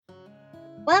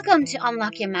Welcome to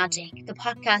Unlock Your Magic, the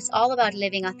podcast all about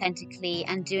living authentically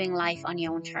and doing life on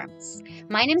your own terms.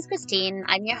 My name is Christine,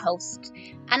 I'm your host,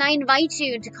 and I invite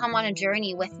you to come on a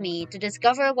journey with me to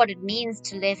discover what it means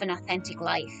to live an authentic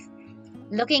life,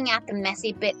 looking at the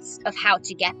messy bits of how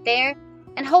to get there,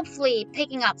 and hopefully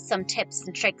picking up some tips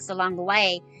and tricks along the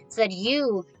way so that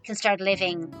you can start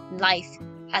living life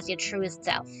as your truest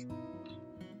self.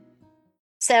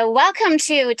 So welcome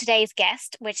to today's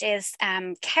guest, which is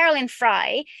Caroline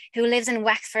Fry, who lives in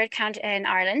Wexford, County in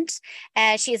Ireland.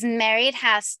 She is married,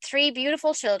 has 3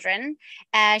 beautiful children.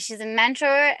 She's a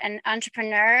mentor, an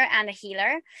entrepreneur, and a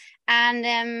healer.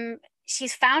 And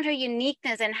she's found her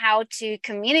uniqueness in how to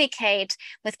communicate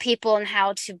with people and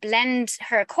how to blend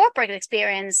her corporate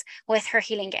experience with her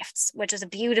healing gifts, which is a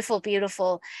beautiful,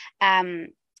 beautiful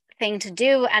thing to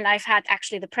do. And I've had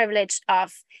actually the privilege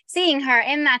of seeing her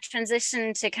in that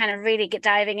transition to kind of really get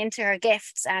diving into her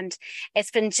gifts, and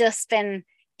it's been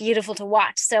beautiful to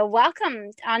watch. So welcome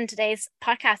on today's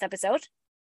podcast episode.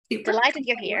 Super. Delighted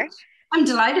you're here. I'm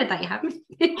delighted that you have me.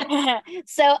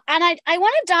 So, and I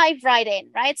want to dive right in,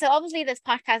 right? So obviously this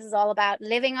podcast is all about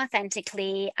living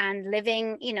authentically and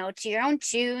living, to your own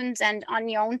tunes and on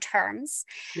your own terms.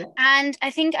 Yeah. And I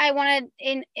think I want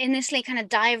to initially kind of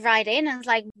dive right in and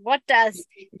like, what does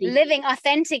living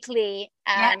authentically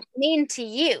mean to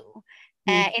you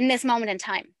in this moment in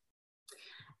time?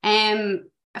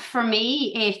 For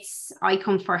me, it's I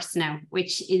come first now,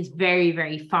 which is very,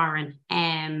 very foreign.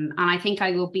 And I think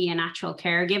I will be a natural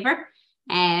caregiver,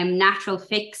 natural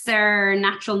fixer,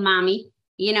 natural mammy.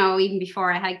 Even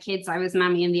before I had kids, I was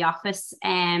mammy in the office.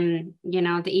 Even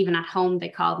at home, they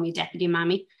called me deputy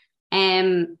mammy.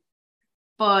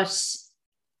 But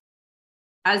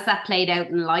as that played out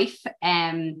in life,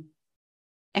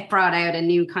 it brought out a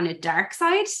new kind of dark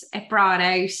side. It brought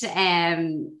out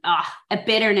a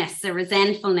bitterness, a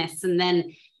resentfulness. And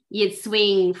then you'd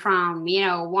swing from,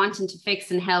 wanting to fix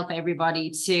and help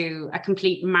everybody to a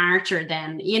complete martyr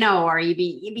then, or you'd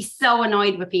be so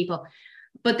annoyed with people.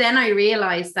 But then I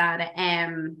realized that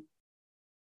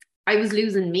I was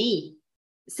losing me.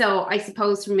 So I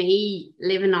suppose for me,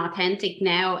 living authentic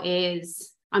now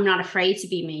is I'm not afraid to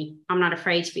be me. I'm not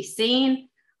afraid to be seen.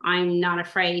 I'm not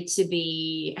afraid to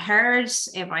be heard.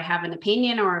 If I have an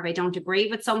opinion or if I don't agree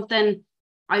with something,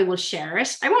 I will share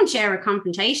it. I won't share it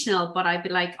confrontational, but I'd be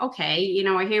like, okay,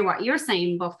 I hear what you're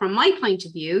saying, but from my point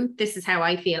of view, this is how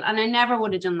I feel. And I never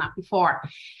would have done that before.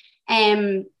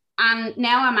 And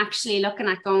now I'm actually looking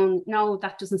at going, no,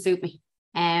 that doesn't suit me.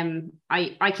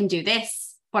 I can do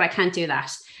this, but I can't do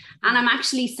that. And I'm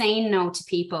actually saying no to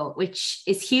people, which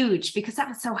is huge because that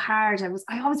was so hard.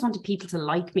 I always wanted people to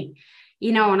like me.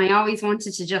 And I always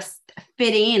wanted to just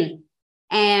fit in.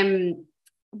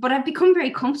 But I've become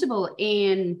very comfortable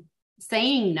in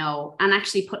saying no and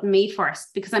actually putting me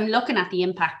first because I'm looking at the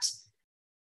impact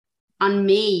on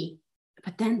me,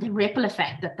 but then the ripple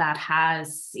effect that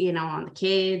has, on the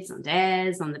kids, on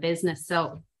Des, on the business.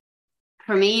 So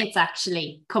for me, it's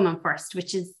actually coming first,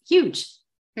 which is huge.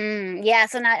 Yeah,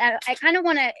 so now I kind of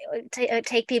want to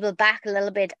take people back a little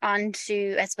bit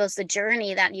onto, I suppose, the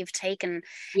journey that you've taken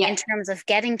in terms of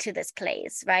getting to this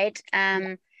place, right?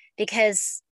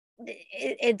 Because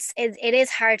it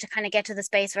is hard to kind of get to the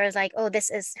space where it's like, oh,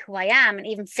 this is who I am, and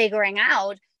even figuring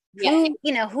out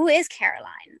who is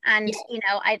Caroline, and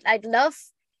I'd love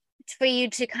for you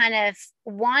to kind of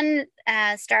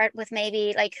start with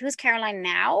maybe like who's Caroline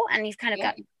now, and you've kind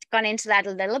of gone into that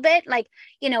a little bit, like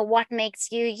what makes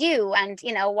you you, and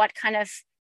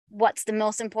what's the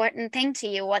most important thing to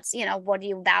you, what's what do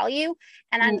you value,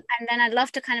 and then I'd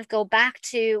love to kind of go back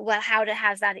to, well, how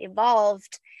has that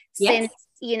evolved since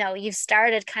you've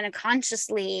started kind of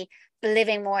consciously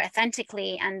living more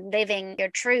authentically and living your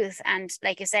truth, and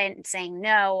like you said, saying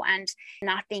no and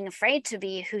not being afraid to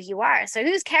be who you are. So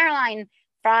who's Caroline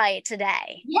Fry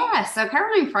today? So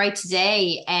Caroline Fry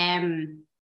today,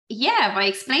 if I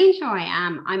explain who I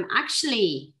am, I'm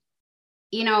actually,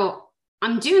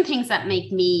 I'm doing things that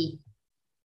make me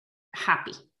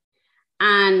happy.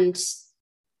 And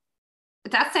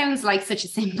that sounds like such a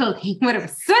simple thing, but it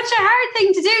was such a hard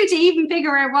thing to do to even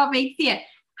figure out what makes you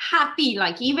happy.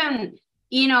 Like even,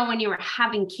 when you were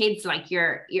having kids, like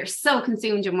you're so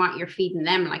consumed in what you're feeding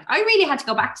them. Like I really had to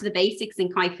go back to the basics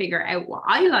and kind of figure out what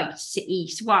I liked to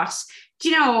eat, what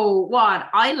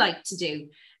I like to do.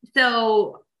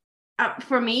 So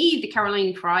for me, the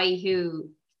Caroline Fry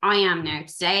who I am now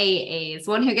today is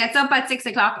one who gets up at 6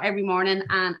 o'clock every morning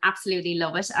and absolutely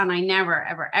love it. And I never,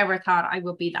 ever, ever thought I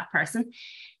would be that person.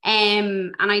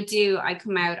 And I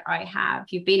come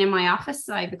out, you've been in my office.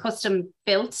 I have a custom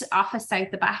built office out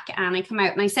the back, and I come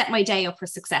out and I set my day up for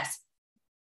success.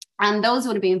 And those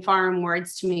would have been foreign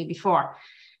words to me before,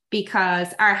 because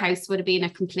our house would have been a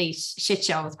complete shit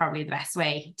show is probably the best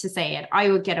way to say it. I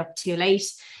would get up too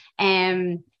late.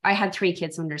 I had 3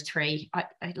 kids under 3.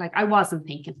 I wasn't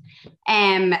thinking.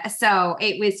 So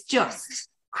it was just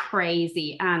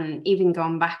crazy. And even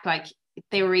going back, like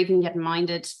they were even getting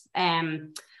minded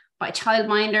by a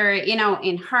childminder, you know,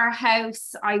 in her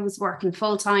house. I was working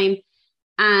full time,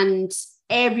 and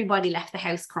everybody left the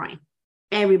house crying.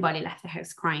 Everybody left the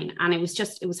house crying. And it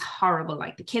was horrible.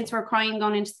 Like the kids were crying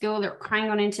going into school. They were crying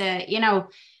going into, you know,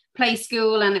 play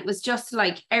school. And it was just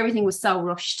like everything was so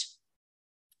rushed.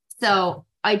 So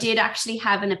I did actually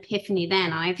have an epiphany then.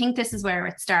 And I think this is where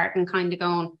it started and kind of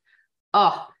going,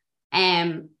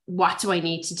 what do I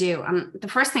need to do? And the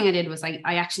first thing I did was I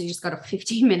actually just got up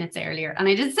 15 minutes earlier. And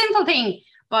I did a simple thing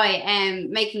by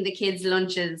making the kids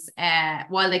lunches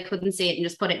while they couldn't see it, and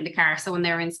just put it in the car. So when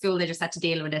they were in school, they just had to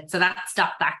deal with it. So that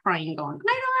stopped that crying going,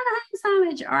 I don't want a ham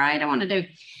sandwich, or I don't want to do.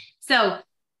 So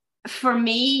for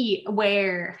me,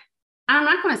 I'm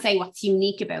not going to say what's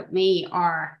unique about me,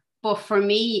 but for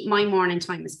me, my morning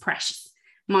time is precious.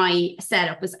 My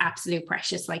setup is absolute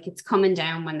precious. Like it's coming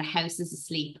down when the house is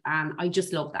asleep, and I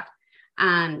just love that.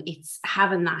 And it's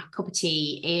having that cup of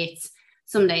tea. It's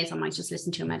some days I might just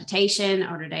listen to a meditation.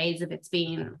 Other days, if it's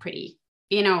been pretty,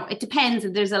 you know, it depends.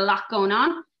 If there's a lot going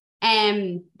on,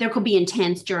 there could be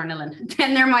intense journaling.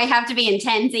 Then there might have to be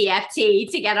intense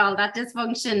EFT to get all that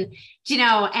dysfunction, you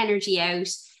know, energy out.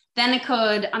 Then it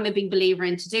could, I'm a big believer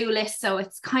in to-do lists. So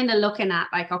it's kind of looking at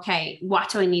like, okay, what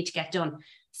do I need to get done?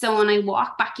 So when I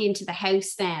walk back into the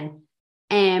house, then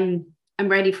I'm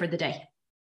ready for the day.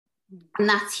 And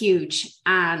that's huge.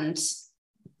 And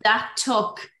that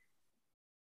took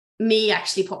me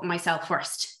actually putting myself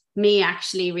first, me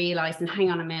actually realizing,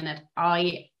 hang on a minute,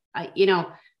 I you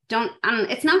know, and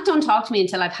it's not don't talk to me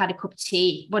until I've had a cup of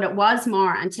tea, but it was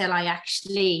more until I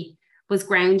actually was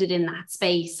grounded in that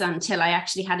space, until I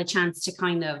actually had a chance to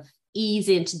kind of ease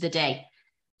into the day.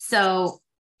 So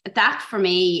that for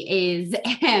me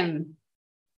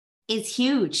is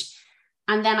huge.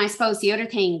 And then I suppose the other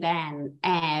thing then,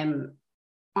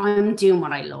 I'm doing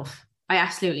what I love. I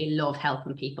absolutely love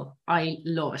helping people. I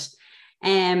love it.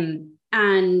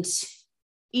 And,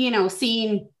 you know,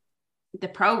 seeing the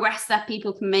progress that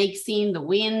people can make, seeing the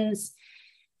wins,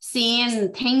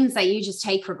 seeing things that you just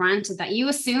take for granted, that you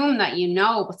assume that you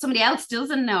know, but somebody else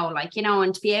doesn't know, like, you know,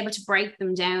 and to be able to break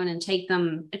them down and take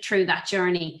them through that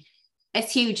journey,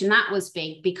 it's huge. And that was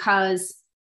big, because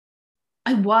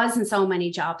I was in so many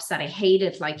jobs that I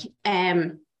hated. Like,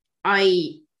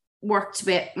 I worked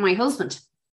with my husband,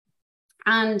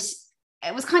 and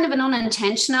it was kind of an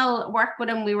unintentional work with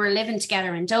him. We were living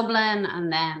together in Dublin,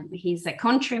 and then he's a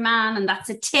country man. And that's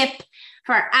a tip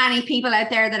for any people out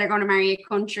there that are going to marry a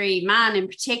country man in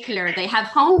particular. They have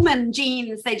home and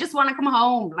genes. They just want to come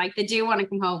home. Like they do want to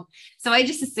come home. So I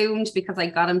just assumed, because I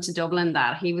got him to Dublin,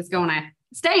 that he was going to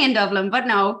stay in Dublin, but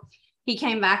no, he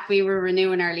came back. We were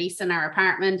renewing our lease in our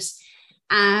apartment,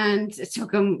 and it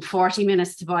took him 40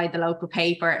 minutes to buy the local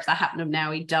paper. If that happened to him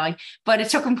now, he'd die. But it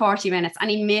took him 40 minutes, and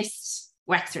he missed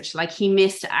Wexford. Like he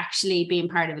missed actually being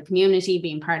part of a community,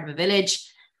 being part of a village.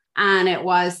 And it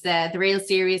was the real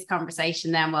serious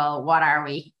conversation then. Well, what are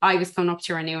we? I was coming up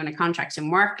to renewing a contract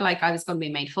in work. Like I was going to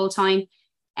be made full time.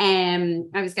 I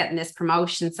was getting this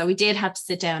promotion. So we did have to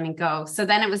sit down and go. So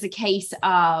then it was a case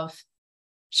of,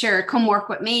 sure, come work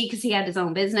with me, because he had his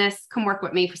own business. Come work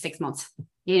with me for 6 months,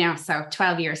 you know. So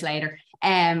 12 years later,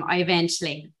 I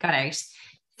eventually got out.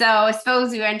 So I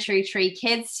suppose we went through 3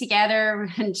 kids together,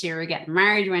 and we were getting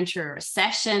married. We went through a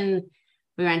recession.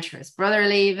 We went through his brother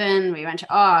leaving. We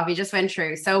just went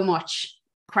through so much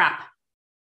crap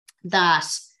that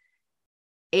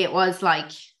it was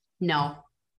like, no.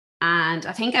 And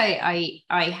I think I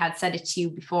had said it to you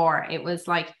before. It was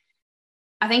like,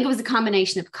 I think it was a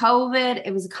combination of COVID.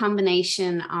 It was a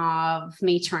combination of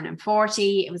me turning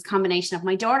 40. It was a combination of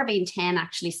my daughter being 10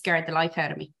 actually scared the life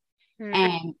out of me.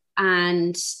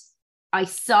 And I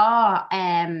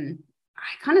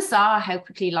kind of saw how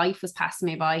quickly life was passing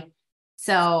me by.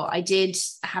 So I did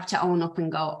have to own up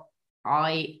and go,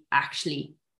 I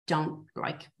actually don't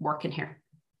like working here.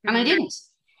 And I didn't.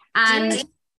 And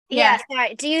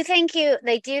sorry. Do you think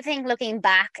looking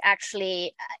back,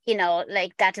 actually, you know,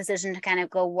 like that decision to kind of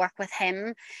go work with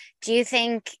him, do you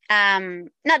think,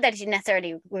 not that you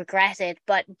necessarily regret it,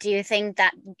 but do you think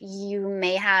that you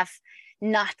may have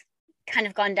not kind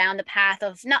of gone down the path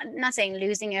of not saying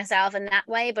losing yourself in that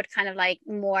way, but kind of like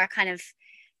more kind of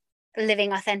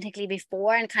living authentically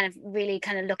before, and kind of really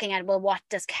kind of looking at, well, what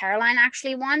does Caroline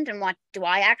actually want and what do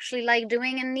I actually like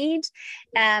doing and need?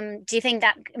 Do you think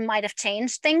that might have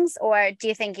changed things, or do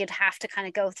you think you'd have to kind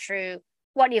of go through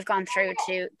what you've gone through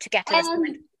to get to this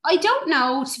point? I don't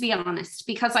know, to be honest,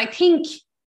 because I think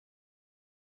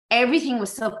everything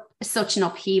was such an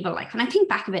upheaval. Like when I think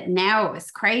back of it now,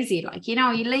 it's crazy. Like, you know,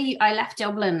 I left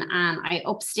Dublin and I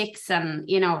up sticks, and,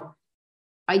 you know,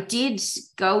 I did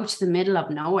go to the middle of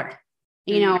nowhere,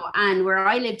 you know, and where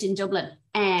I lived in Dublin,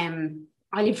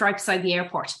 I lived right beside the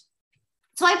airport.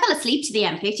 So I fell asleep to the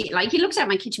M50. Like, you looked out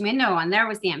my kitchen window and there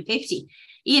was the M50,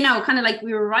 you know, kind of like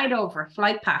we were right over a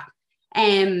flight path.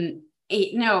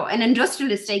 You know, an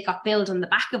industrial estate got built on the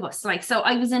back of us. Like, so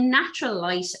I was in natural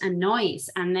light and noise.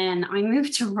 And then I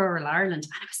moved to rural Ireland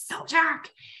and it was so dark.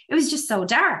 It was just so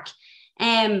dark.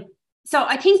 So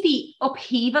I think the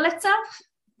upheaval itself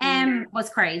was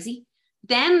crazy.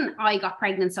 Then I got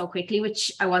pregnant so quickly,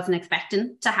 which I wasn't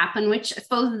expecting to happen, which I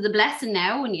suppose is a blessing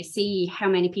now when you see how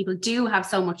many people do have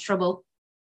so much trouble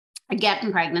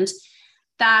getting pregnant,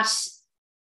 that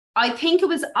I think it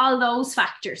was all those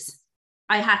factors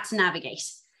I had to navigate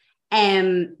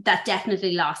that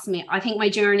definitely lost me. I think my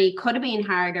journey could have been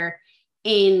harder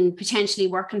in potentially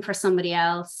working for somebody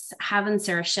else, having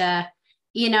Saoirse,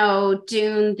 you know,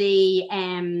 doing the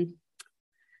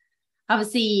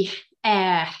obviously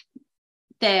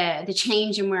the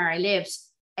change in where I lived.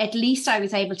 At least I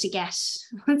was able to get,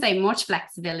 I wouldn't say much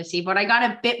flexibility, but I got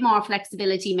a bit more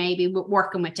flexibility maybe with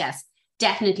working with Jess,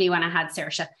 definitely when I had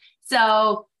Saoirse.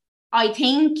 So I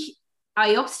think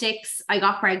I up sticks, I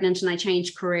got pregnant, and I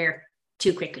changed career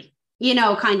too quickly, you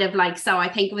know, kind of like, so I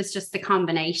think it was just the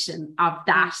combination of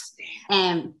that.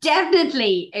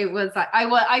 Definitely it was like,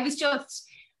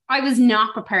 I was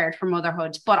not prepared for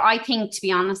motherhood, but I think, to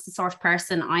be honest, the sort of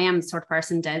person I am, the sort of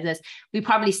person does this, we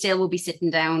probably still will be sitting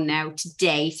down now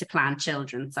today to plan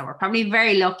children. So we're probably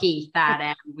very lucky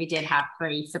that we did have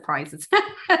 3 surprises.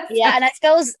 Yeah, and I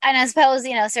suppose,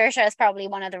 you know, Saoirse is probably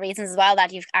one of the reasons as well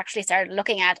that you've actually started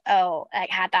looking at, like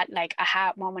had that like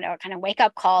aha moment or kind of wake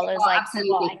up call. It was like, absolutely.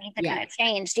 well, I need to kind of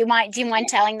change. Do you mind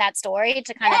telling that story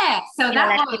to kind of, so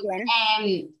that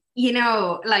was, you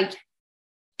know, like,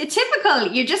 typical,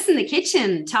 you're just in the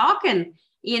kitchen talking,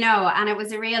 you know, and it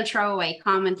was a real throwaway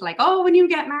comment like, oh, when you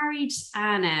get married,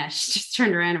 and she just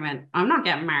turned around and went, I'm not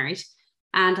getting married.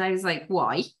 And I was like,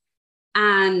 why?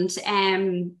 And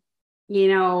you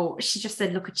know, she just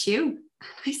said, look at you. And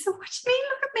I said, what do you mean,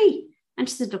 look at me? And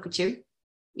she said, look at you,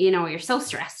 you know, you're so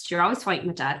stressed, you're always fighting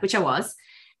with dad, which I was.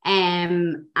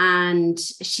 And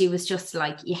she was just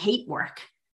like, you hate work,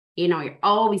 you know, you're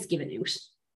always giving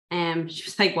out. She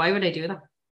was like, why would I do that?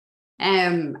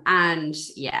 And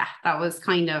yeah, I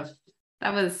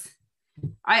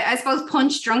suppose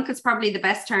punch drunk is probably the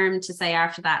best term to say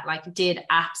after that. Like, it did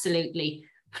absolutely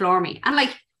floor me. And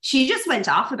like, she just went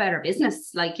off about her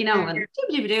business, like, you know, and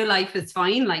do life is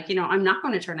fine. Like, you know, I'm not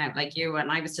going to turn out like you.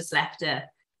 And I was just left to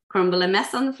crumble and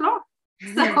mess on the floor.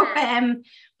 So,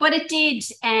 but it did,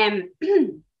 I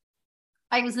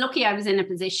was lucky I was in a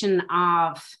position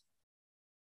of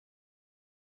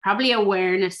probably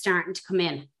awareness starting to come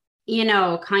in. You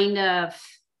know, kind of,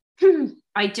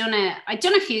 I'd done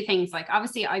a few things. Like,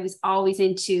 obviously I was always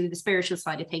into the spiritual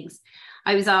side of things.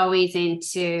 I was always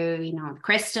into, you know,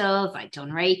 crystals. I'd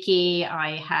done Reiki.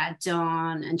 I had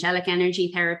done angelic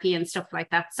energy therapy and stuff like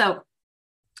that. So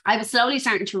I was slowly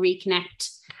starting to reconnect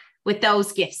with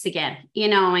those gifts again, you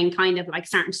know, and kind of like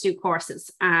starting to do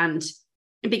courses. And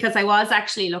because I was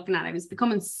actually looking at, I was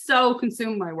becoming so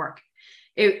consumed by work.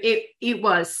 It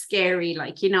was scary.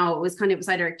 Like, you know, it was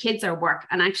either kids or work.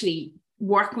 And actually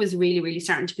work was really, really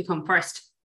starting to become first,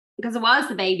 because it was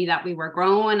the baby that we were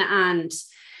growing, and,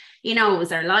 you know, it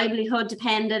was our livelihood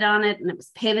depended on it, and it was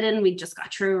pivoting. We just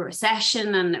got through a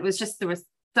recession, and it was just, there was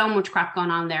so much crap going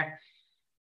on there.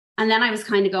 And then I was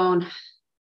kind of going,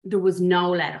 there was no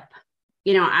let up,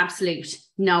 you know, absolute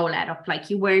no let up.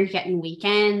 Like, you weren't getting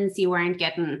weekends, you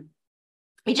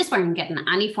just weren't getting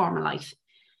any form of life.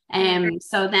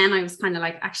 So then I was kind of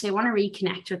like, actually, I want to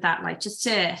reconnect with that, like, just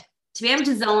to be able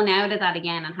to zone out of that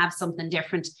again and have something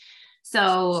different.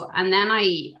 So, and then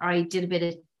I did a bit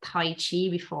of Tai Chi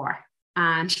before,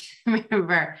 and I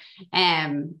remember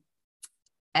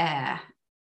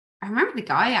the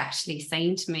guy actually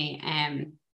saying to me,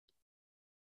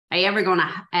 are you ever going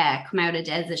to come out of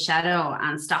Des' shadow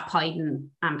and stop hiding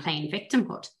and playing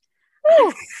victimhood?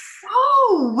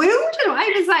 Oh, wounded.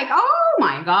 I was like, oh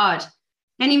my God.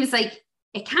 And he was like,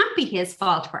 it can't be his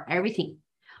fault for everything.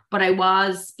 But I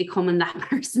was becoming that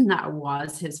person that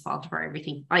was his fault for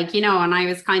everything. Like, you know, and I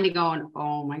was kind of going,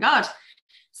 oh my God.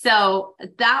 So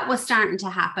that was starting to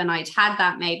happen. I'd had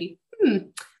that maybe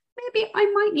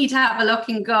I might need to have a look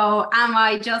and go, am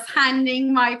I just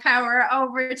handing my power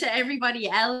over to everybody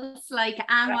else? Like,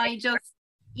 am I just,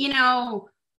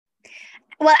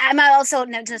 well, am I also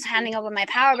not just handing over my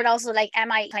power, but also like,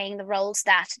 am I playing the roles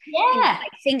that I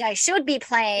think I should be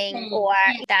playing, or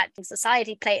that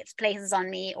society places on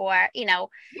me, or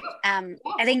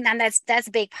I think then that's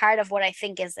a big part of what I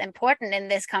think is important in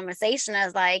this conversation,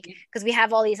 is like, because we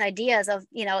have all these ideas of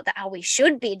that how we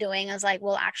should be doing, is like,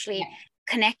 well, actually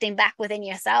connecting back within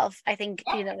yourself, I think,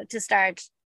 to start,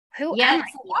 who am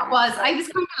I? So I was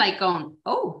kind of like going,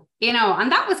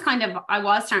 and that was kind of, I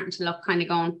was starting to look kind of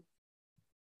going,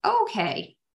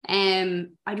 okay,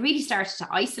 I'd really started to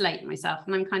isolate myself,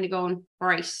 and I'm kind of going,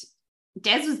 right,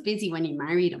 Des was busy when you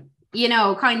married him,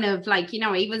 kind of like, he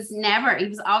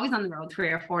was always on the road 3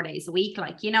 or 4 days a week,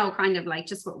 like, kind of like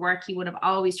just with work, he would have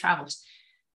always traveled.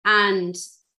 And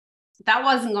that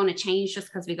wasn't going to change just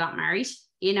because we got married,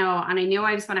 and I knew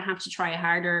I was going to have to try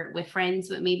harder with friends,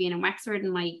 with me being in Wexford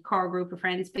and my core group of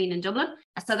friends being in Dublin.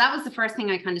 So that was the first thing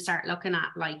I kind of started looking at,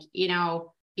 like,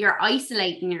 you're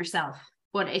isolating yourself.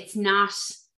 But it's not,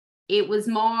 it was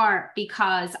more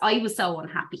because I was so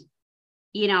unhappy,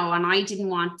 and I didn't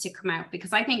want to come out,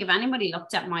 because I think if anybody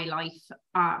looked at my life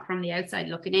from the outside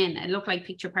looking in, it looked like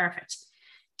picture perfect.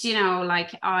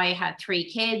 Like I had 3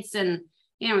 kids, and,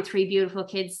 3 beautiful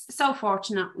kids, so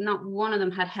fortunate, not one of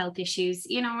them had health issues.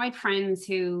 I had friends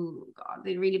who, God,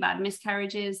 they had really bad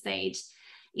miscarriages. They'd,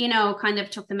 kind of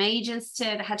took them ages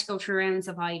they had to go through rounds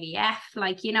of IVF,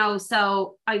 like,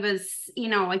 so I was,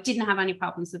 I didn't have any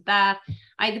problems with that.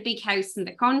 I had a big house in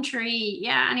the country.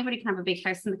 Yeah, anybody can have a big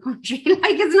house in the country.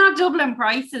 Like, it's not Dublin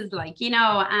prices, like,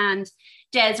 and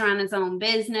Des ran his own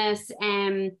business.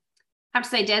 I have to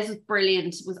say, Des was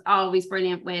brilliant, was always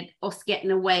brilliant with us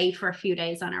getting away for a few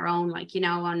days on our own, like,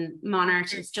 on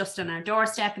Monart was just on our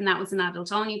doorstep, and that was an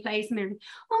adult only place, and we were,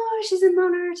 oh, she's in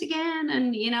Monart again,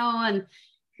 and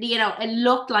it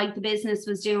looked like the business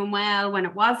was doing well when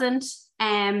it wasn't.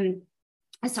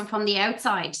 So from the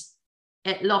outside,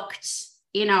 it looked,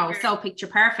 so picture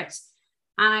perfect.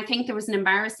 And I think there was an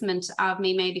embarrassment of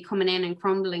me maybe coming in and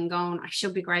crumbling, going, I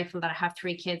should be grateful that I have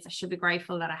 3 kids. I should be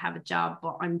grateful that I have a job,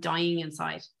 but I'm dying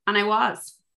inside. And I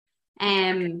was.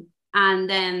 And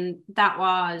then that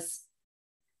was,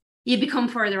 you become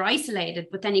further isolated,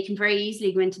 but then you can very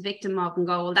easily go into victim mode and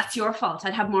go, well, that's your fault.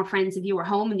 I'd have more friends if you were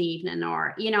home in the evening,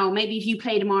 or, maybe if you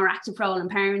played a more active role in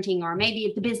parenting, or maybe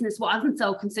if the business wasn't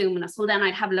so consuming us, well, then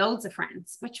I'd have loads of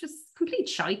friends, which was complete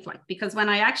shite, like, because when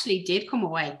I actually did come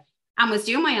away and was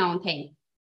doing my own thing,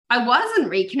 I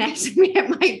wasn't reconnecting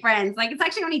with my friends. Like, it's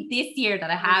actually only this year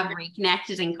that I have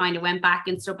reconnected and kind of went back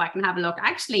and stood back and have a look.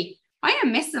 Actually, I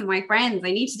am missing my friends.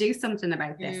 I need to do something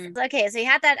about this. Okay, so you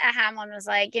had that aha moment, was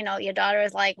like, your daughter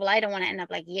was like, well, I don't want to end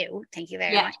up like you. Thank you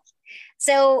very much.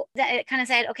 So it kind of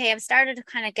said, okay, I've started to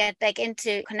kind of get back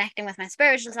into connecting with my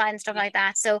spiritual side and stuff like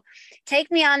that. So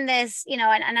take me on this, and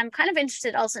I'm kind of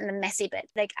interested also in the messy bit,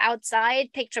 like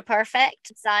outside picture perfect,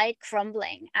 inside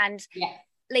crumbling. And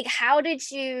like, how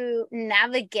did you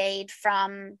navigate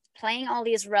from playing all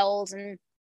these roles and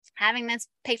having this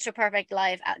picture perfect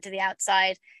life out to the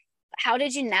outside? How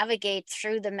did you navigate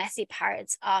through the messy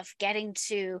parts of getting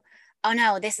to, oh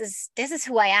no, this is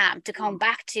who I am, to come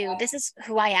back to, this is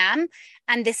who I am,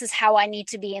 and this is how I need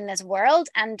to be in this world,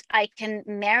 and I can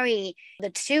marry the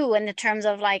two in the terms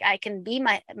of, like, I can be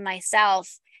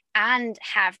myself and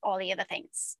have all the other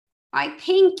things? I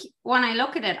think when I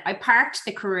look at it, I parked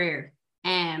the career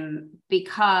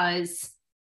because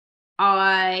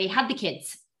I had the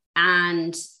kids,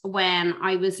 and when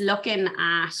I was looking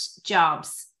at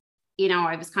jobs,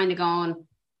 I was kind of going,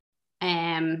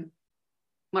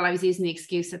 well, I was using the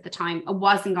excuse at the time, I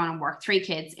wasn't going to work, 3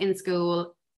 kids in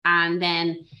school, and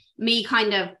then me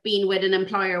kind of being with an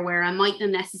employer where I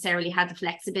mightn't necessarily have the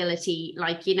flexibility,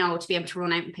 like, to be able to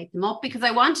run out and pick them up, because I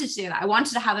wanted to do that. I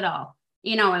wanted to have it all.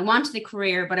 I wanted the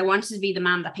career, but I wanted to be the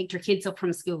man that picked her kids up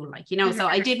from school, like, so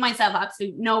I did myself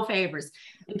absolute no favors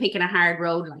in picking a hard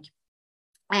road,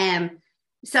 like,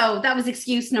 so that was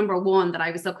excuse number 1 that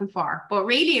I was looking for. But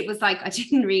really, it was like,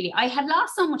 I had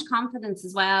lost so much confidence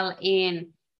as well in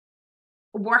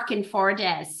working for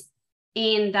Des,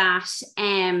 in that,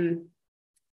 and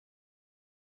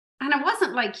it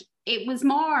wasn't like, it was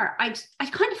more, I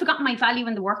kind of forgot my value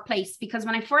in the workplace, because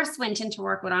when I first went into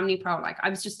work with OmniPro, like,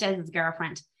 I was just Des's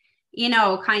girlfriend,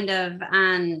 kind of,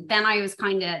 and then I was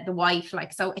kind of the wife,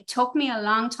 like, so it took me a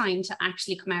long time to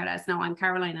actually come out as, no, I'm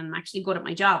Caroline and I'm actually good at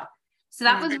my job. So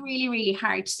that was really, really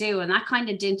hard to do. And that kind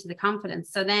of did to the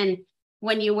confidence. So then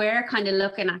when you were kind of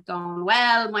looking at going,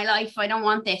 well, my life, I don't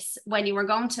want this, when you were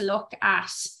going to look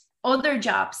at other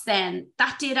jobs, then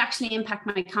that did actually impact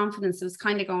my confidence. It was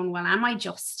kind of going, well, am I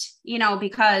just, you know,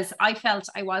 because I felt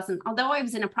I wasn't, although I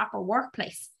was in a proper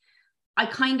workplace, I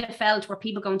kind of felt were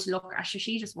people going to look, actually,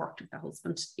 she just worked with the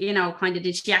husband, you know, kind of,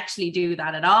 did she actually do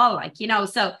that at all? Like, you know,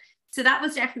 so that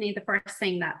was definitely the first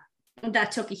thing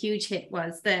that took a huge hit,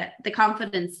 was the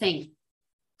confidence thing.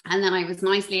 And then I was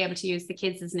nicely able to use the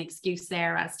kids as an excuse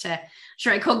there as to,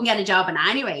 sure, I couldn't get a job in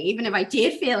anyway, even if I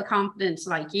did feel confident,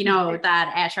 like, you know,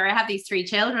 that, sure, I have these 3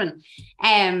 children,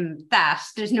 that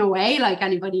there's no way like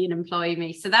anybody would employ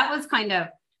me. So that was kind of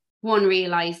one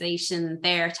realization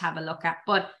there to have a look at.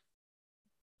 But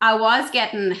I was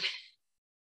getting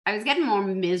more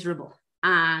miserable,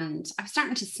 and I was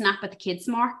starting to snap at the kids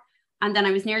more. And then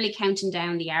I was nearly counting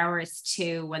down the hours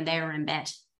to when they were in bed,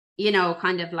 you know,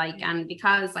 kind of like, and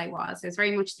because I was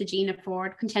very much the Gina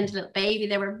Ford, contented little baby.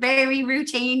 They were very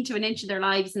routine to an inch of their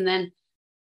lives. And then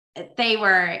they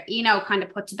were, you know, kind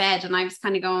of put to bed, and I was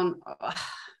kind of going, oh.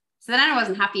 So then I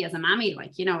wasn't happy as a mammy,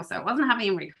 like, you know, so I wasn't happy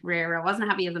in my career. I wasn't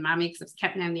happy as a mammy because I was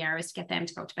kept down the hours to get them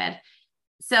to go to bed.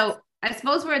 So I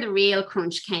suppose where the real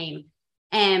crunch came,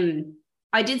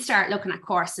 I did start looking at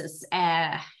courses.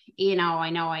 You know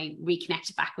I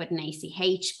reconnected back with an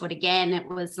ACH, but again, it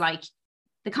was like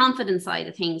the confidence side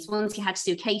of things. Once you had to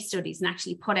do case studies and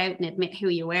actually put out and admit who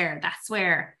you were, that's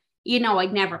where, you know,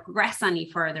 I'd never progress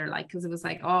any further, like, because it was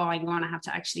like, oh, I'm going to have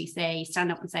to actually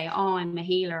stand up and say, oh, I'm a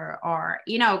healer, or,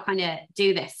 you know, kind of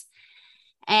do this.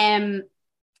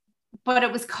 But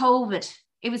it was COVID.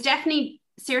 It was definitely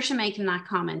Saoirse making that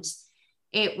comment.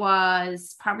 It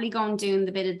was probably doing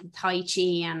the bit of the Tai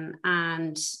Chi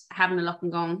and having a look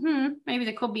and going, maybe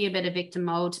there could be a bit of victim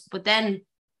mode. But then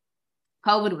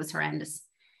COVID was horrendous.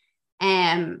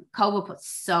 COVID put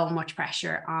so much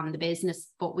pressure on the business,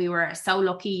 but we were so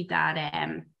lucky that,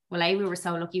 we were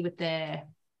so lucky with the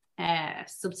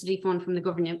subsidy fund from the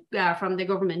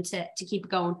government to keep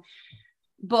it going.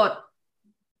 But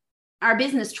our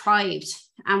business thrived,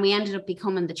 and we ended up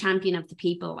becoming the champion of the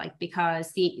people, like,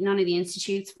 because none of the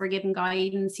institutes were giving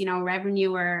guidance, you know,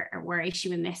 revenue were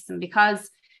issuing this. And because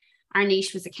our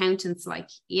niche was accountants, like,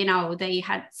 you know, they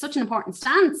had such an important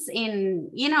stance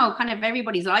in, you know, kind of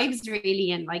everybody's lives,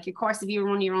 really. And like, of course, if you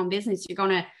run your own business, you're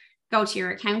going to go to your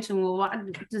accountant. Well, what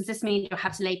does this mean? Do I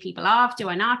have to lay people off? Do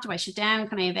I not? Do I shut down?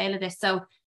 Can I avail of this? So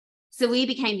we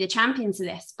became the champions of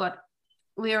this. But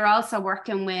we were also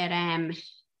working with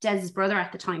Des's brother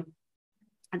at the time.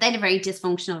 And they had a very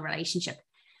dysfunctional relationship.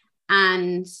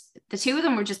 And the two of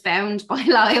them were just bound by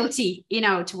loyalty, you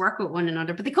know, to work with one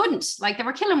another, but they couldn't, like, they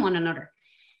were killing one another.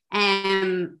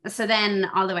 So then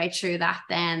all the way through that,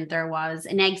 then there was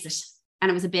an exit, and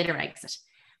it was a bitter exit.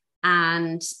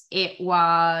 And it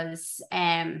was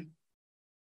so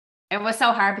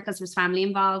hard because there was family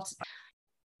involved.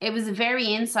 It was a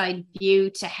very inside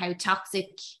view to how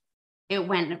toxic it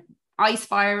went. I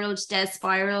spiraled, Des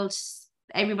spiraled,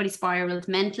 everybody spiraled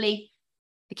mentally.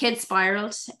 The kids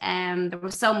spiraled. There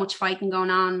was so much fighting going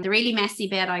on. The really messy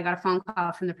bit, I got a phone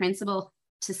call from the principal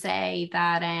to say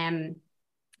that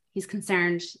he's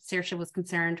concerned, Saoirse was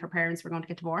concerned her parents were going to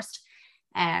get divorced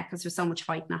because there's so much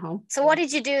fighting at home. So what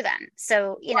did you do then?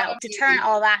 So, you know, to turn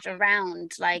all that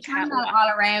around, like, turn that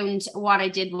all around, what I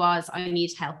did was I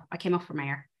needed help. I came up for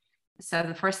mayor. So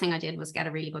the first thing I did was get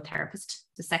a really good therapist.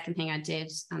 The second thing I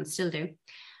did, and still do,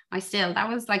 that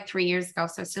was like 3 years ago.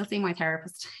 So I still see my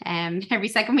therapist every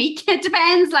second week. It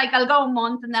depends. Like, I'll go a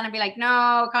month and then I'll be like,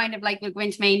 no, kind of like we'll go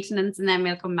into maintenance and then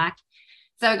we'll come back.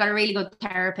 So I got a really good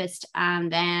therapist,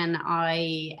 and then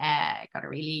I got a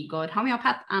really good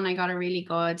homeopath, and I got a really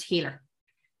good healer.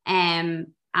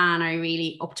 And I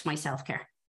really upped my self-care.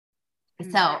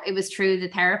 So it was through the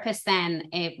therapist then,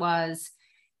 it was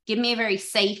give me a very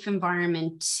safe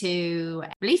environment to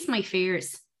release my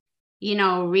fears, you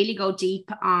know, really go deep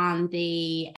on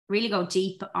the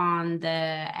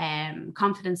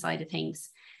confidence side of things,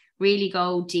 really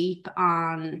go deep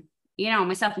on, you know,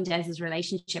 myself and Des's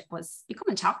relationship was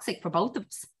becoming toxic for both of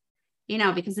us, you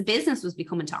know, because the business was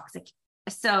becoming toxic.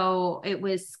 So it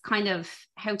was kind of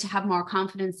how to have more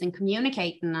confidence in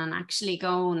communicating and actually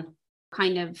going,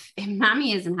 kind of, if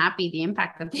Mammy isn't happy, the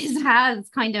impact that this has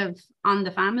kind of on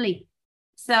the family.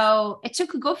 So it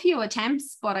took a good few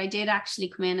attempts, but I did actually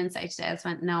come in and say to Des,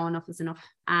 no, enough is enough.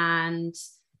 And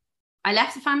I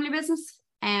left the family business.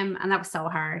 And that was so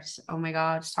hard. Oh my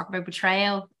God, talk about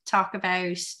betrayal, talk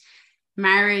about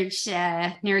marriage,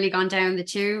 nearly gone down the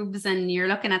tubes, and you're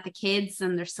looking at the kids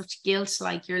and there's such guilt.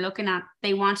 Like, you're looking at,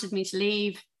 they wanted me to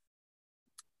leave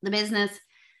the business.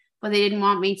 but they didn't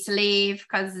want me to leave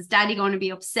because is daddy going to be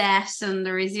upset? And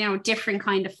there is, you know, different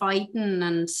kind of fighting.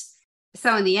 And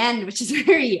so in the end, which is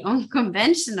very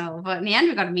unconventional, but in the end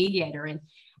we got a mediator in.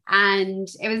 And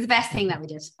it was the best thing that we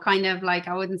did. Kind of like,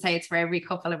 I wouldn't say it's for every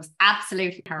couple. It was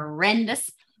absolutely horrendous.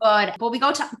 But we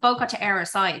both got to air our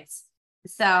sides.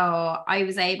 So I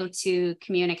was able to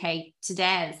communicate to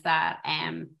Des that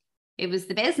it was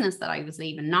the business that I was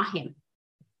leaving, not him.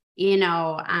 You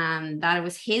know, and that it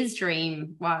was his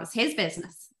dream, was his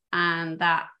business, and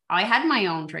that I had my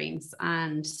own dreams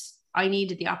and I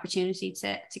needed the opportunity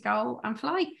to go and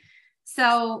fly.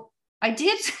 So I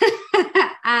did.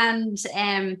 And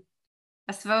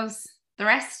I suppose the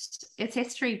rest is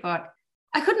history, but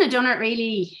I couldn't have done it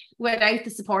really without the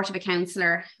support of a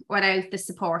counsellor, without the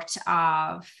support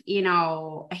of, you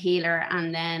know, a healer.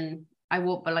 And then I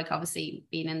would, but like obviously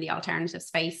being in the alternative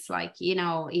space, like, you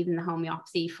know, even the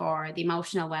homeopathy for the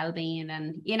emotional well-being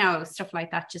and, you know, stuff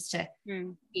like that, just to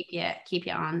keep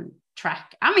you on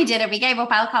track. And we did it. We gave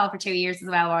up alcohol for 2 years as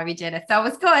well while we did it. So it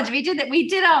was good. We did it. We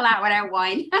did all that without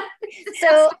wine.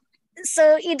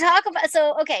 So you talk about,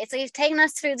 so you've taken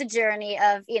us through the journey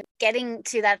of, you know, getting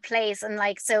to that place. And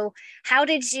like, so how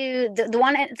did you, the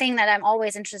one thing that I'm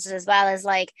always interested as well is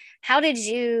like, how did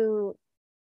you,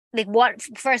 like,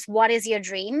 what is your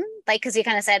dream? Like, because you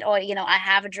kind of said, oh, you know, I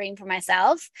have a dream for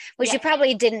myself, which you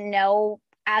probably didn't know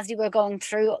as you were going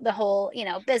through the whole, you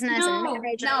know, business and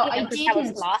marriage. No, I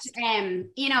didn't.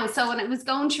 You know, so when it was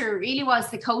going through, it really was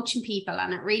the coaching people,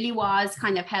 and it really was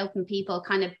kind of helping people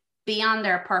kind of be on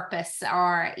their purpose,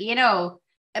 or, you know,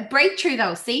 break through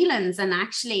those ceilings. And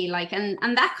actually like, and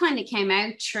that kind of came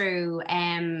out through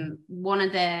one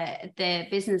of the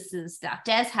businesses that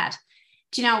Des had.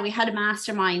 Do you know, we had a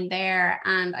mastermind there,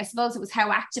 and I suppose it was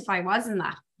how active I was in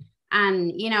that, and,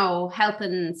 you know,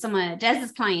 helping some of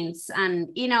Des's clients, and,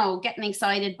 you know, getting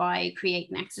excited by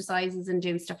creating exercises and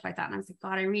doing stuff like that. And I was like,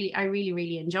 God, I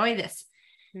really enjoy this.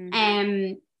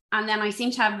 And then I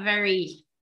seem to have a very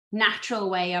natural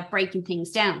way of breaking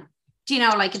things down. Do you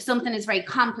know, like if something is very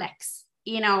complex,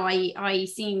 you know, I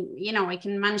seem, you know, I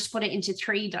can manage to put it into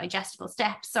 3 digestible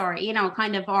steps, or, you know,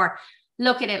 kind of, or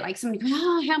look at it like somebody goes,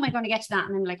 oh, how am I going to get to that?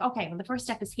 And I'm like, okay, well, the first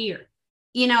step is here,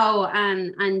 you know,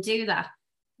 and do that.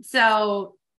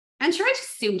 So, and sure, I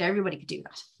just assumed everybody could do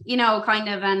that, you know, kind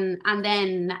of, and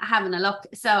then having a look.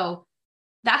 So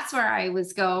that's where I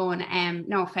was going.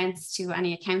 No offense to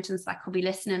any accountants that could be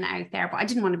listening out there, but I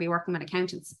didn't want to be working with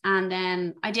accountants. And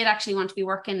then I did actually want to be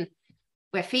working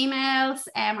with females.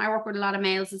 I work with a lot of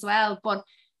males as well, but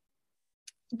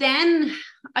then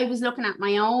I was looking at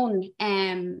my own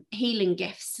healing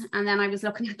gifts. And then I was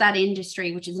looking at that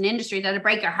industry, which is an industry that'll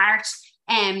break your heart.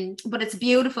 But it's a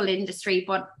beautiful industry.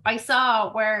 But I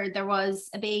saw where there was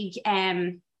a big,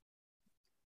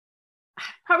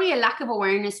 probably a lack of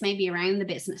awareness maybe around the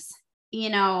business, you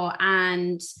know,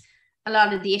 and a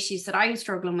lot of the issues that I was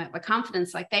struggling with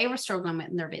confidence, like they were struggling with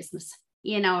in their business,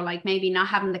 you know, like maybe not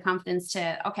having the confidence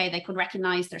to, okay, they could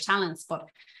recognize their talents, but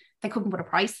they couldn't put a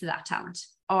price to that talent.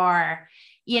 Or,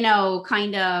 you know,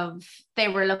 kind of, they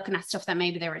were looking at stuff that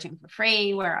maybe they were doing for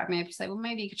free, where I maybe say, well,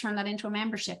 maybe you could turn that into a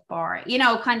membership, or, you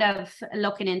know, kind of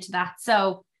looking into that.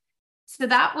 So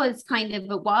that was kind of,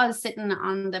 it was sitting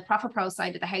on the Profit Pro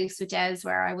side of the house with Des,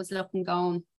 where I was looking,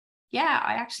 going,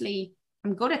 yeah,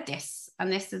 I'm good at this,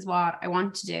 and this is what I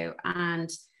want to do. And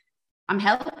I'm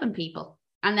helping people.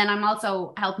 And then I'm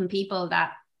also helping people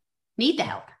that need the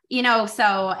help, you know,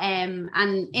 so, and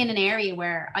in an area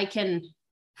where I can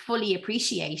fully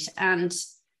appreciate and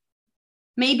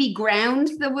maybe ground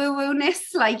the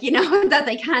woo-woo-ness, like, you know, that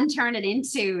they can turn it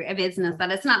into a business, that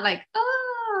it's not like,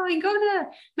 oh, I'm going to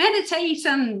meditate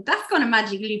and that's going to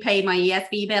magically pay my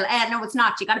ESB bill. No, it's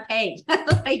not. You got to pay.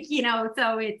 Like, you know,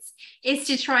 so it's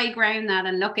to try ground that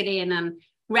and look it in and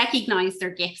recognize their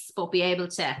gifts, but be able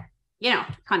to, you know,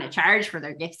 kind of charge for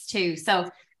their gifts too. So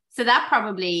that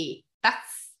probably,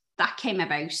 that came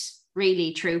about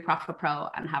really through Profit Pro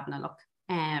and having a look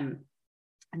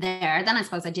there. Then I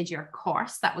suppose I did your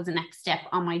course. That was the next step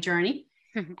on my journey.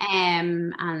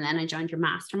 And then I joined your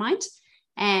mastermind.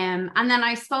 And then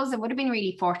I suppose I would have been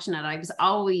really fortunate. I was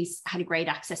always had a great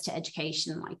access to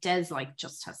education. Like Des, like,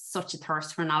 just has such a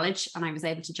thirst for knowledge, and I was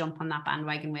able to jump on that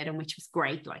bandwagon with him, which was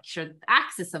great. Like, sure, the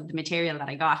access of the material that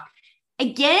I got,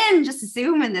 again, just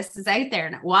assuming this is out there,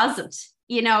 and it wasn't,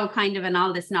 you know, kind of, and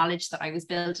all this knowledge that I was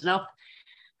building up.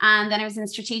 And then I was in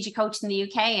strategic coach in the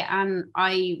UK, and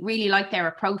I really liked their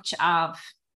approach of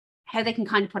how they can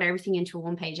kind of put everything into a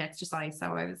one-page exercise. So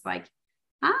I was like,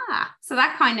 so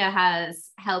that kind of has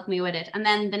helped me with it. And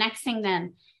then the next thing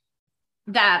then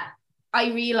that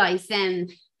I realized, then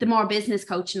the more business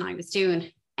coaching I was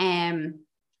doing,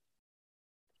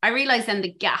 I realized then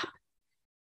the gap.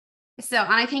 So,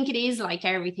 and I think it is like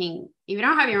everything. If you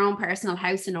don't have your own personal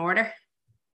house in order,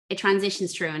 it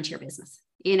transitions through into your business.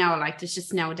 You know, like there's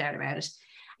just no doubt about it.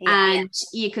 And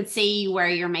you could see where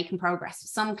you're making progress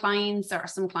with some clients, or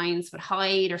some clients would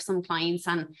hide, or some clients.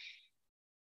 And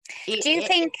do you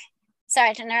think,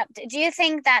 sorry to interrupt, do you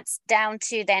think that's down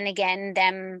to then again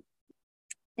them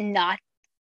not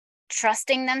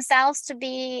trusting themselves to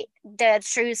be their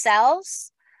true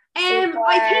selves? I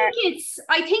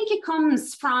think it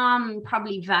comes from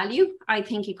probably value. I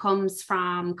think it comes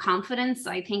from confidence.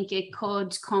 I think it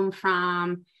could come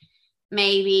from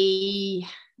maybe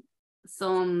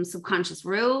some subconscious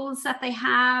rules that they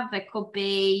have. It could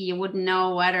be, you wouldn't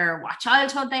know what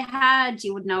childhood they had.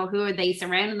 You would know who they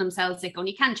surrounded themselves with, going,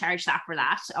 you can't charge that for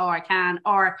that, or I can,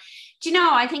 or do you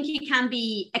know, I think it can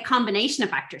be a combination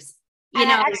of factors. You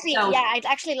know, I'd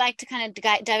actually like to kind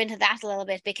of dive into that a little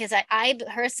bit, because I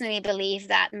personally believe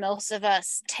that most of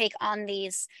us take on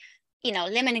these, you know,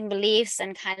 limiting beliefs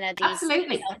and kind of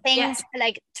these things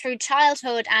like through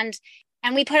childhood, and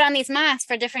we put on these masks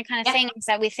for different kind of things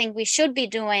that we think we should be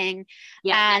doing.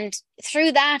 And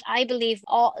through that, I believe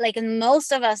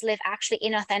most of us live actually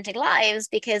inauthentic lives,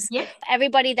 because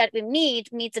everybody that we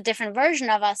meets a different version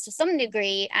of us to some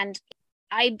degree. And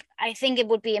I think it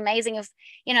would be amazing if,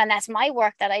 you know, and that's my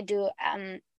work that I do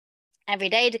every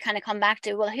day, to kind of come back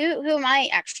to, well, who am I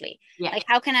actually? Like,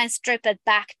 how can I strip it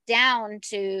back down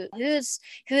to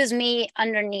who's me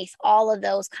underneath all of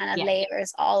those kind of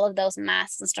layers, all of those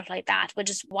masks and stuff like that, which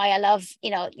is why I love, you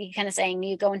know, you kind of saying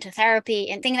you go into therapy,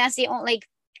 and think that's the only, like,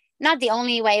 not the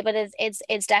only way, but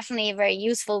it's definitely a very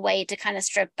useful way to kind of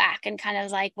strip back and kind of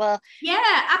like, well,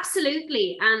 yeah,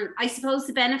 absolutely. And I suppose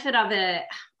the benefit of it,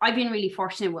 I've been really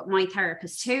fortunate with my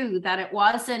therapist too, that it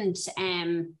wasn't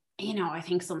you know, I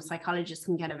think some psychologists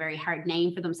can get a very hard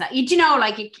name for themselves, you know,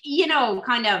 like, you know,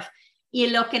 kind of, you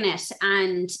look in it,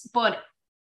 but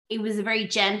it was a very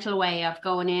gentle way of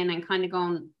going in and kind of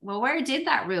going, well, where did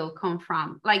that rule come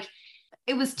from? Like,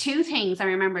 it was two things I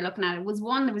remember looking at. It was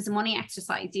one, there was a money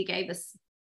exercise you gave us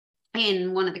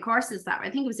in one of the courses that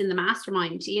I think it was in the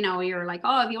mastermind. You know, you're like,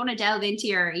 oh, if you want to delve into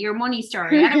your money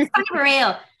story, and it was kind of a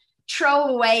real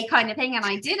throwaway kind of thing. And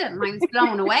I did it, and I was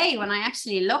blown away when I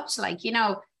actually looked, like, you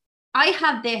know, I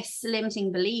have this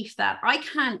limiting belief that I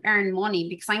can't earn money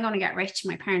because I'm going to get rich.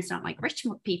 My parents don't like rich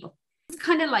people. It's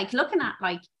kind of like looking at,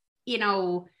 like, you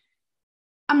know,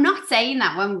 I'm not saying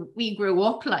that when we grew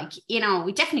up, like, you know,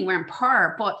 we definitely weren't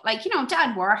poor, but like, you know,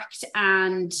 dad worked,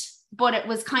 but it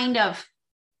was kind of,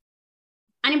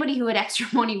 anybody who had extra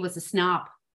money was a snob,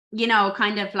 you know,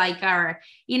 kind of like, or,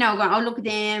 you know, going, oh, look at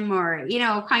them, or, you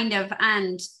know, kind of.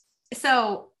 And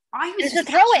so I was, it's a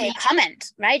throwaway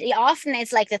comment, right? Often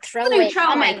it's like the throwaway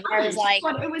comment. I was like,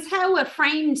 but it was how it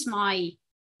framed my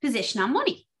position on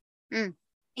money,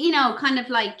 you know, kind of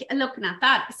like looking at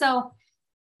that. So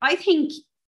I think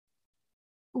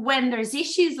when there's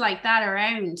issues like that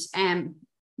around,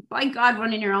 by God,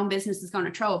 running your own business is going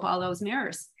to throw up all those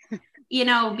mirrors, you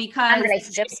know, because and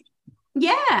relationships.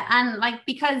 Yeah. And like,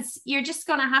 because you're just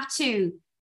going to have to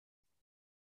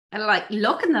like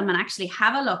look at them and actually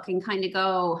have a look and kind of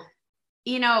go,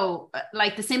 you know,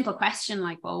 like the simple question,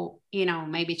 like, well, you know,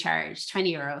 maybe charge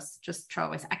 20 euros, just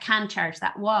throw it. I can't charge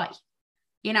that. Why?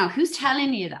 You know, who's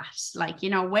telling you that? Like, you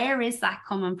know, where is that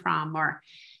coming from? Or,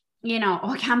 you know, oh,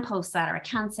 I can't post that, or I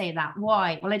can't say that.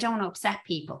 Why? Well, I don't want to upset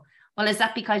people. Well, is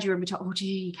that because you were told, oh, gee,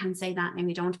 you can't say that, and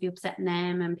we don't want to be upsetting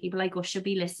them, and people like us should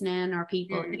be listening, or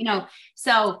people, you know.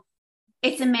 So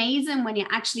it's amazing when you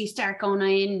actually start going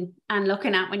in and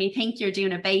looking at, when you think you're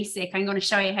doing a basic, I'm going to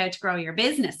show you how to grow your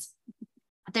business.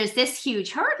 There's this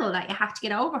huge hurdle that you have to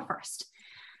get over first.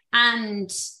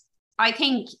 And I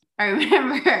think I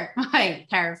remember my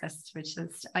therapist, which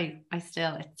is,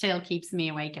 it still keeps me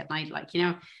awake at night, like, you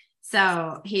know.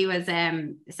 So he was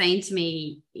saying to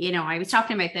me, you know, I was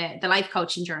talking about the life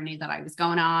coaching journey that I was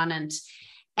going on,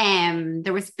 and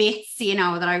there was bits, you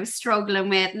know, that I was struggling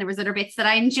with, and there was other bits that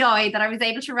I enjoyed that I was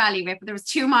able to rally with, but there was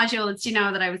two modules, you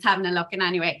know, that I was having a look in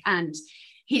anyway. And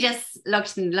he just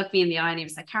looked me in the eye, and he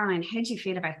was like, Caroline, how do you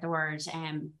feel about the word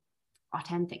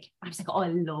authentic? I was like, oh, I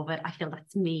love it. I feel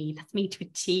that's me to a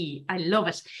T. I love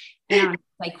it. And I was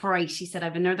like, right. She said, I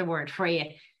have another word for you.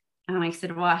 And I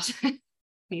said, what? And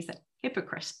he said,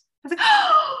 hypocrite. I was like,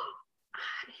 oh.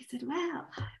 And he said, well,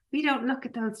 we don't look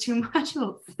at those two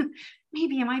modules.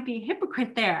 Maybe you might be a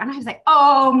hypocrite there. And I was like,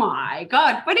 oh my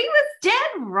God. But he was dead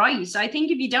right. I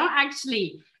think if you don't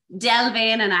actually delve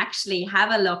in and actually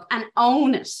have a look and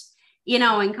own it, you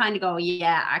know, and kind of go,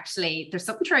 yeah, actually, there's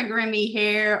something triggering me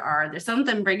here, or there's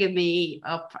something bringing me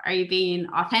up. Are you being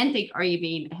authentic, or are you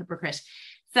being a hypocrite?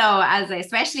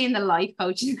 especially in the life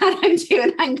coaching that I'm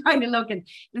doing, I'm kind of looking,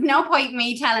 there's no point in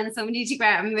me telling somebody to go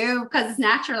out and move because it's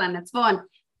natural and it's fun.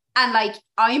 And like,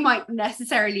 I might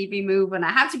necessarily be moving.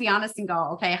 I have to be honest and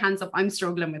go, okay, hands up, I'm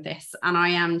struggling with this. And I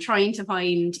am trying to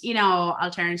find,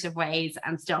 alternative ways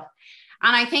and stuff.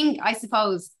 And I think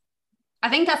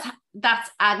that's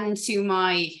adding to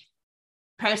my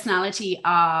personality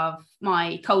of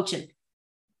my coaching,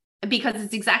 because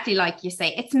it's exactly like you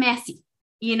say, it's messy,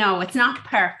 it's not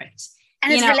perfect.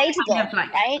 And it's relatable,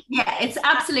 right? Yeah, it's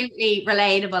absolutely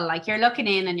relatable. Like, you're looking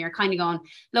in and you're kind of going,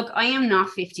 look, I am not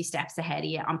 50 steps ahead of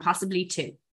you. I'm possibly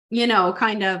 2,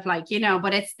 kind of like,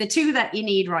 but it's the 2 that you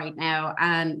need right now,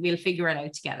 and we'll figure it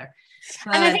out together.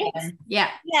 But, and I think, yeah.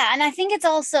 And I think it's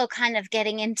also kind of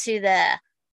getting into the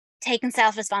taking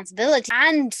self-responsibility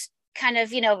and kind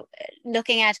of,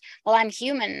 looking at, well, I'm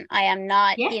human. I am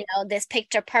not, this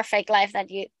picture perfect life that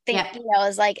you think,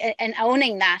 is like, and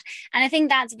owning that. And I think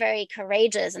that's very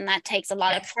courageous, and that takes a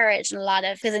lot of courage and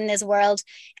because in this world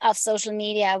of social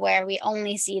media where we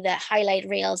only see the highlight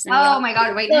reels. And oh my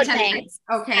God, wait, let me tell you this.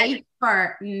 Okay,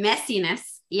 for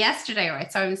messiness, yesterday,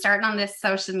 right? So I'm starting on this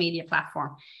social media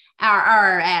platform,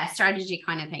 our strategy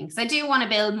kind of thing. So I do want to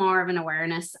build more of an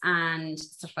awareness and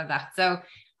stuff like that. So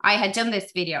I had done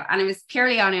this video, and it was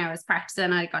purely on it. I was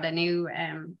practicing. I got a new,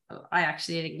 I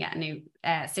actually didn't get a new,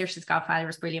 Saoirse's godfather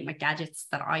was brilliant with gadgets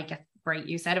that I get great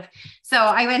use out of. So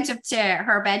I went up to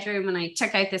her bedroom and I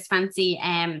took out this fancy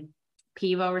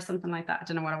Pivo or something like that. I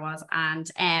don't know what it was. And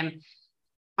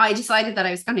I decided that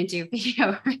I was going to do a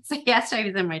video. So yesterday I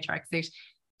was in my tracksuit.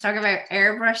 Talk about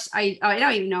airbrush. I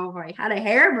don't even know if I had a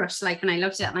hairbrush, like, when I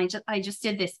looked at it, and I just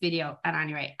did this video. And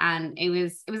anyway, and it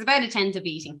was about attentive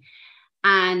eating.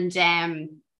 And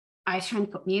I was trying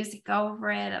to put music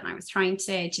over it, and I was trying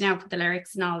to, put the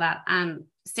lyrics and all that. And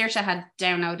Saoirse had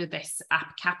downloaded this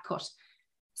app, CapCut.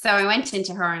 So I went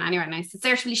into her, and anyway, and I said,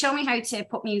 Saoirse, will you show me how to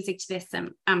put music to this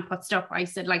and put stuff? I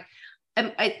said, like,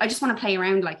 I just want to play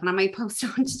around, like, when I might post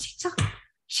it onto TikTok.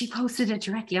 She posted it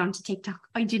directly onto TikTok.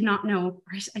 I did not know,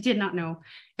 right? I did not know.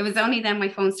 It was only then my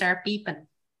phone started beeping.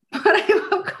 But I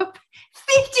woke up,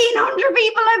 1,500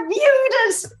 people have viewed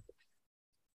it.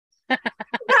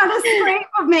 Not a scrape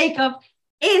of makeup,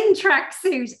 in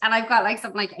tracksuit, and I've got like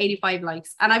something like 85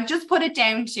 likes, and I've just put it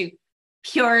down to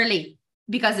purely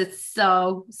because it's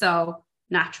so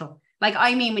natural. Like,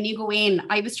 I mean, when you go in,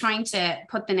 I was trying to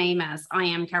put the name as I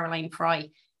am Caroline Fry,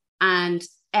 and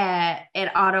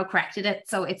it auto corrected it,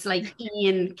 so it's like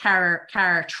Ian Car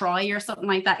Troy or something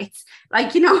like that. It's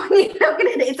like, when you look at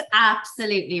it, it's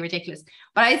absolutely ridiculous.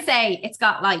 But I'd say it's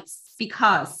got likes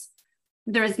because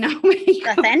there is no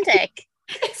makeup. Authentic.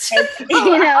 It's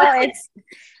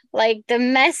like the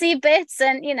messy bits,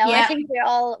 and I think we're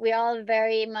all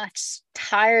very much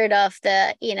tired of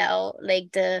the like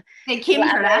the Kim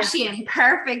Kardashian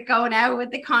perfect going out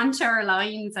with the contour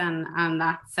lines and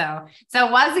that. So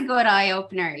it was a good eye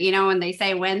opener, when they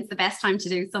say when's the best time to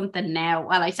do something now.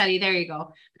 Well, I tell you, there you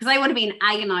go, because I would have been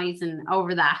agonizing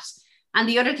over that. And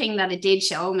the other thing that it did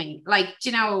show me, like,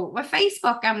 with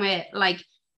Facebook and with like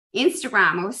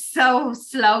Instagram, I was so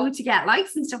slow to get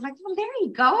likes and stuff. Like, well, there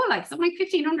you go, like something like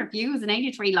 1,500 views and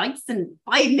 83 likes in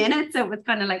 5 minutes. So it was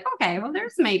kind of like, okay, well,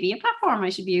 there's maybe a platform I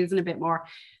should be using a bit more.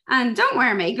 And don't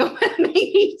wear makeup,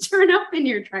 maybe turn up in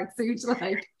your tracksuit,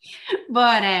 like.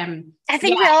 But I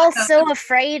think we're all so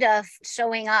afraid of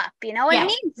showing up, and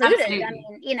me included. Absolutely.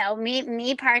 I mean,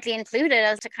 me partly included,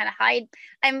 as to kind of hide.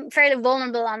 I'm fairly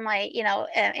vulnerable on my,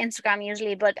 Instagram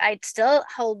usually, but I'd still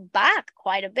hold back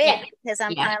quite a bit because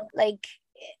I'm like,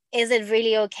 is it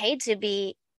really okay to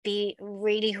be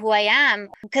really who I am?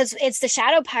 Because it's the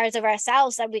shadow parts of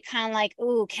ourselves that we kind of like,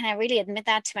 oh, can I really admit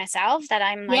that to myself, that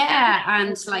I'm like,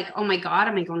 and like, oh my God,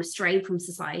 am I going to stray from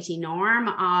society norm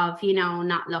of,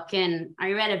 not looking?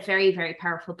 I read a very, very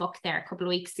powerful book there a couple of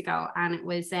weeks ago, and it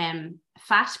was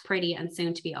Fat, Pretty and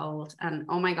Soon to Be Old. And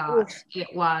oh my God, it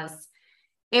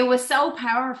was so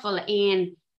powerful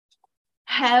in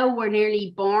how we're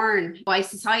nearly born by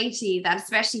society that,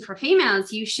 especially for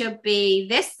females, you should be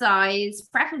this size,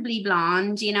 preferably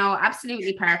blonde,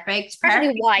 absolutely perfect,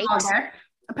 perfect white, mother,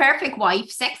 a perfect wife,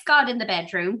 sex god in the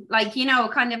bedroom, like,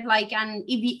 kind of like, and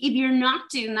if you're not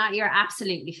doing that, you're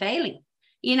absolutely failing,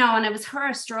 and it was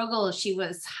her struggle. She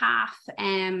was half,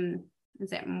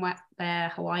 is it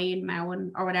Hawaiian,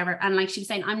 Maoan or whatever, and like, she was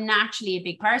saying, I'm naturally a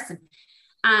big person,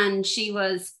 and she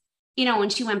was, when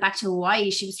she went back to Hawaii,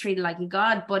 she was treated like a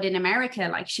god. But in America,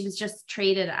 like, she was just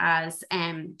treated as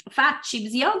fat. She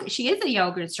is a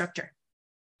yoga instructor.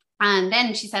 And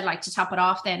then she said, like, to top it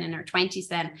off, then in her 20s,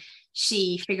 then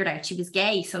she figured out she was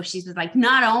gay. So she was like,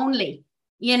 not only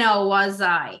was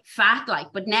I fat, like,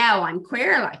 but now I'm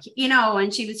queer, like,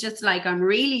 and she was just like, I'm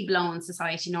really blowing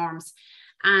society norms.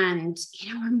 And,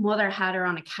 her mother had her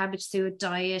on a cabbage suit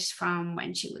diet from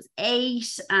when she was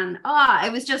 8. And,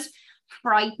 it was just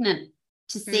frightening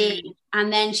to see.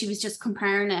 And then she was just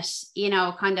comparing it,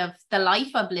 kind of the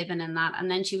life of living in that. And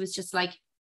then she was just like,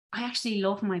 I actually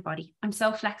love my body. I'm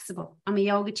so flexible. I'm a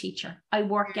yoga teacher. I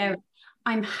work out.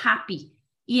 I'm happy.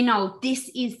 This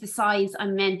is the size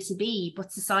I'm meant to be,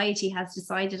 but society has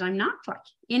decided I'm not, like,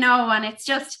 and it's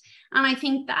just, and I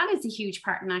think that is a huge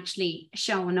part in actually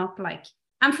showing up, like.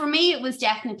 And for me, it was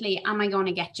definitely, am I going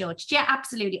to get judged? Yeah,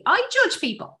 absolutely. I judge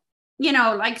people,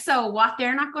 like, so what?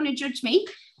 They're not going to judge me,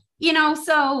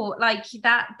 so like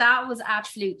that was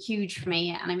absolute huge for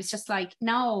me. And I was just like,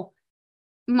 no,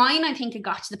 mine, I think it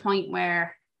got to the point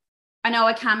where I know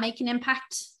I can make an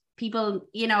impact. People,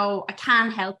 I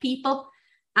can help people,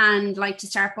 and like to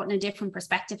start putting a different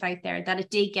perspective out there, that it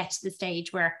did get to the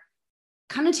stage where it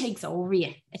kind of takes over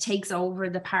you. It takes over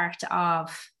the part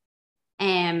of,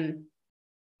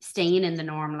 staying in the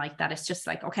norm, like that. It's just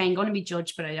like, okay, I'm going to be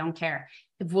judged, but I don't care.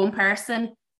 If one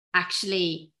person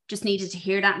actually just needed to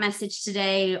hear that message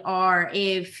today, or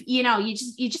if you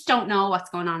just don't know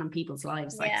what's going on in people's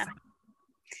lives, like,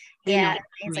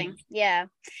 amazing. Yeah,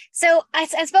 so I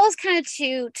suppose kind of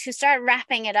to start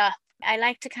wrapping it up, I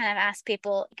like to kind of ask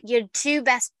people your 2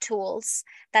 best tools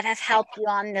that have helped you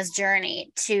on this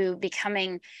journey to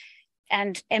becoming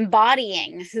and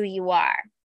embodying who you are.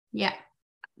 Yeah,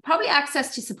 probably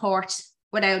access to support,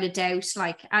 without a doubt.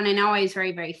 Like, and I know I was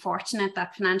very, very fortunate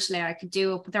that financially I could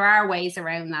do it, but there are ways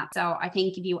around that. So I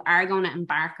think if you are going to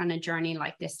embark on a journey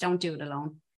like this, don't do it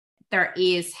alone. There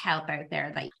is help out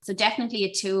there. So definitely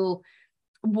a tool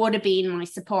would have been my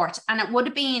support, and it would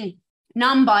have been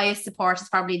non-biased support is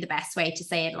probably the best way to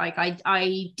say it. Like,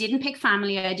 I didn't pick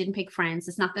family, I didn't pick friends.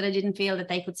 It's not that I didn't feel that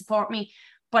they could support me,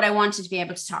 but I wanted to be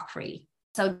able to talk freely.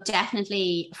 So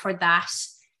definitely for that,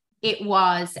 it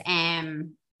would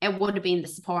have been the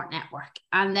support network.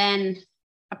 And then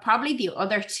probably the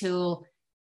other tool,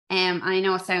 I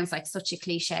know it sounds like such a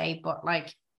cliche, but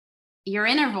like, your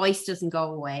inner voice doesn't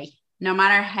go away, no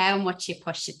matter how much you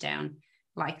push it down.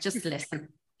 Like, just listen,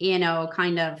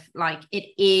 kind of like, it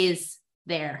is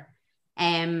there.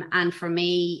 And for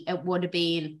me, it would have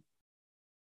been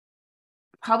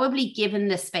probably given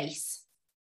the space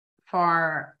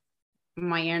for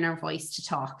my inner voice to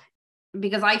talk.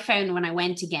 Because I found when I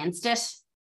went against it,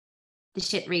 the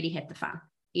shit really hit the fan,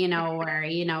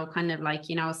 where, kind of like,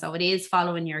 so it is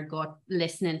following your gut,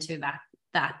 listening to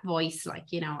that voice, like,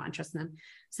 and trusting them.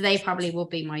 So they probably would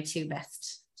be my 2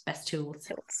 best tools.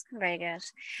 Very good.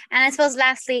 And I suppose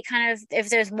lastly, kind of, if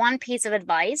there's one piece of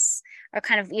advice or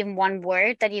kind of even one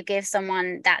word that you give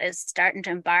someone that is starting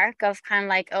to embark of kind of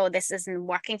like, oh, this isn't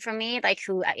working for me, like,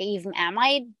 who even am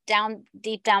I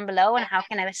deep down below, and how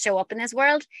can I show up in this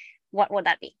world? What would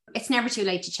that be? It's never too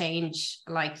late to change.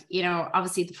 Like,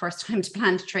 obviously the first time to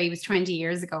plant a tree was 20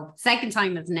 years ago. Second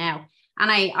time is now. And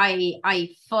I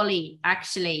fully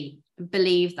actually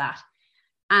believe that.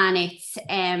 And it's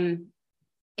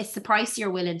the price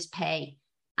you're willing to pay.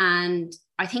 And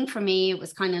I think for me, it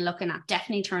was kind of looking at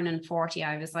definitely turning 40.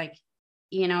 I was like,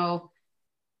 the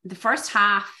first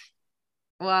half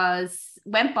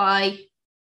went by,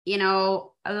 a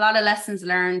lot of lessons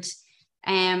learned.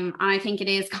 And I think it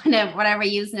is kind of, whatever,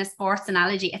 using a sports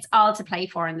analogy, it's all to play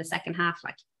for in the second half,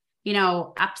 like,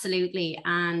 absolutely.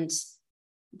 And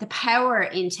the power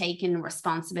in taking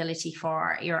responsibility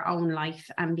for your own life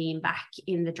and being back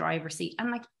in the driver's seat. And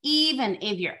like, even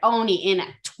if you're only in it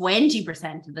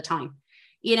 20% of the time,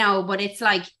 but it's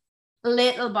like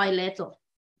little by little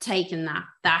taking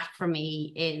that for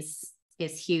me is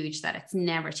huge, that it's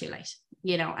never too late,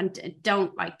 and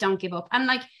don't give up. And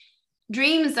like,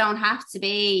 dreams don't have to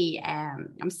be,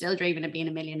 I'm still dreaming of being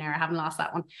a millionaire. I haven't lost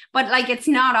that one. But like, it's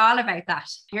not all about that.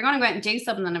 You're going to go out and do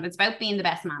something, and if it's about being the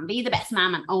best man, be the best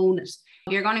man and own it.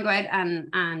 You're going to go out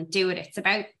and do it. It's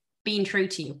about being true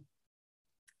to you.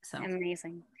 So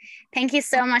amazing. Thank you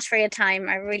so much for your time.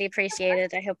 I really appreciate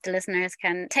it. I hope the listeners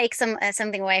can take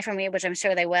something away from you, which I'm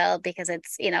sure they will, because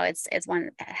it's, it's one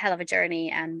hell of a journey.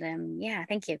 And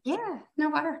thank you. Yeah,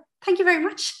 no bother. Thank you very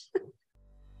much.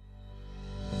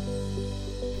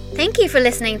 Thank you for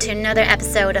listening to another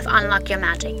episode of Unlock Your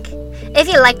Magic. If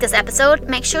you like this episode,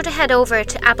 make sure to head over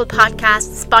to Apple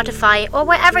Podcasts, Spotify, or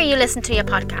wherever you listen to your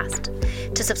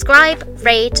podcast to subscribe,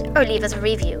 rate, or leave us a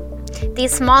review.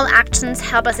 These small actions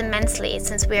help us immensely,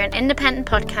 since we're an independent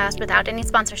podcast without any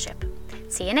sponsorship.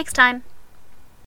 See you next time.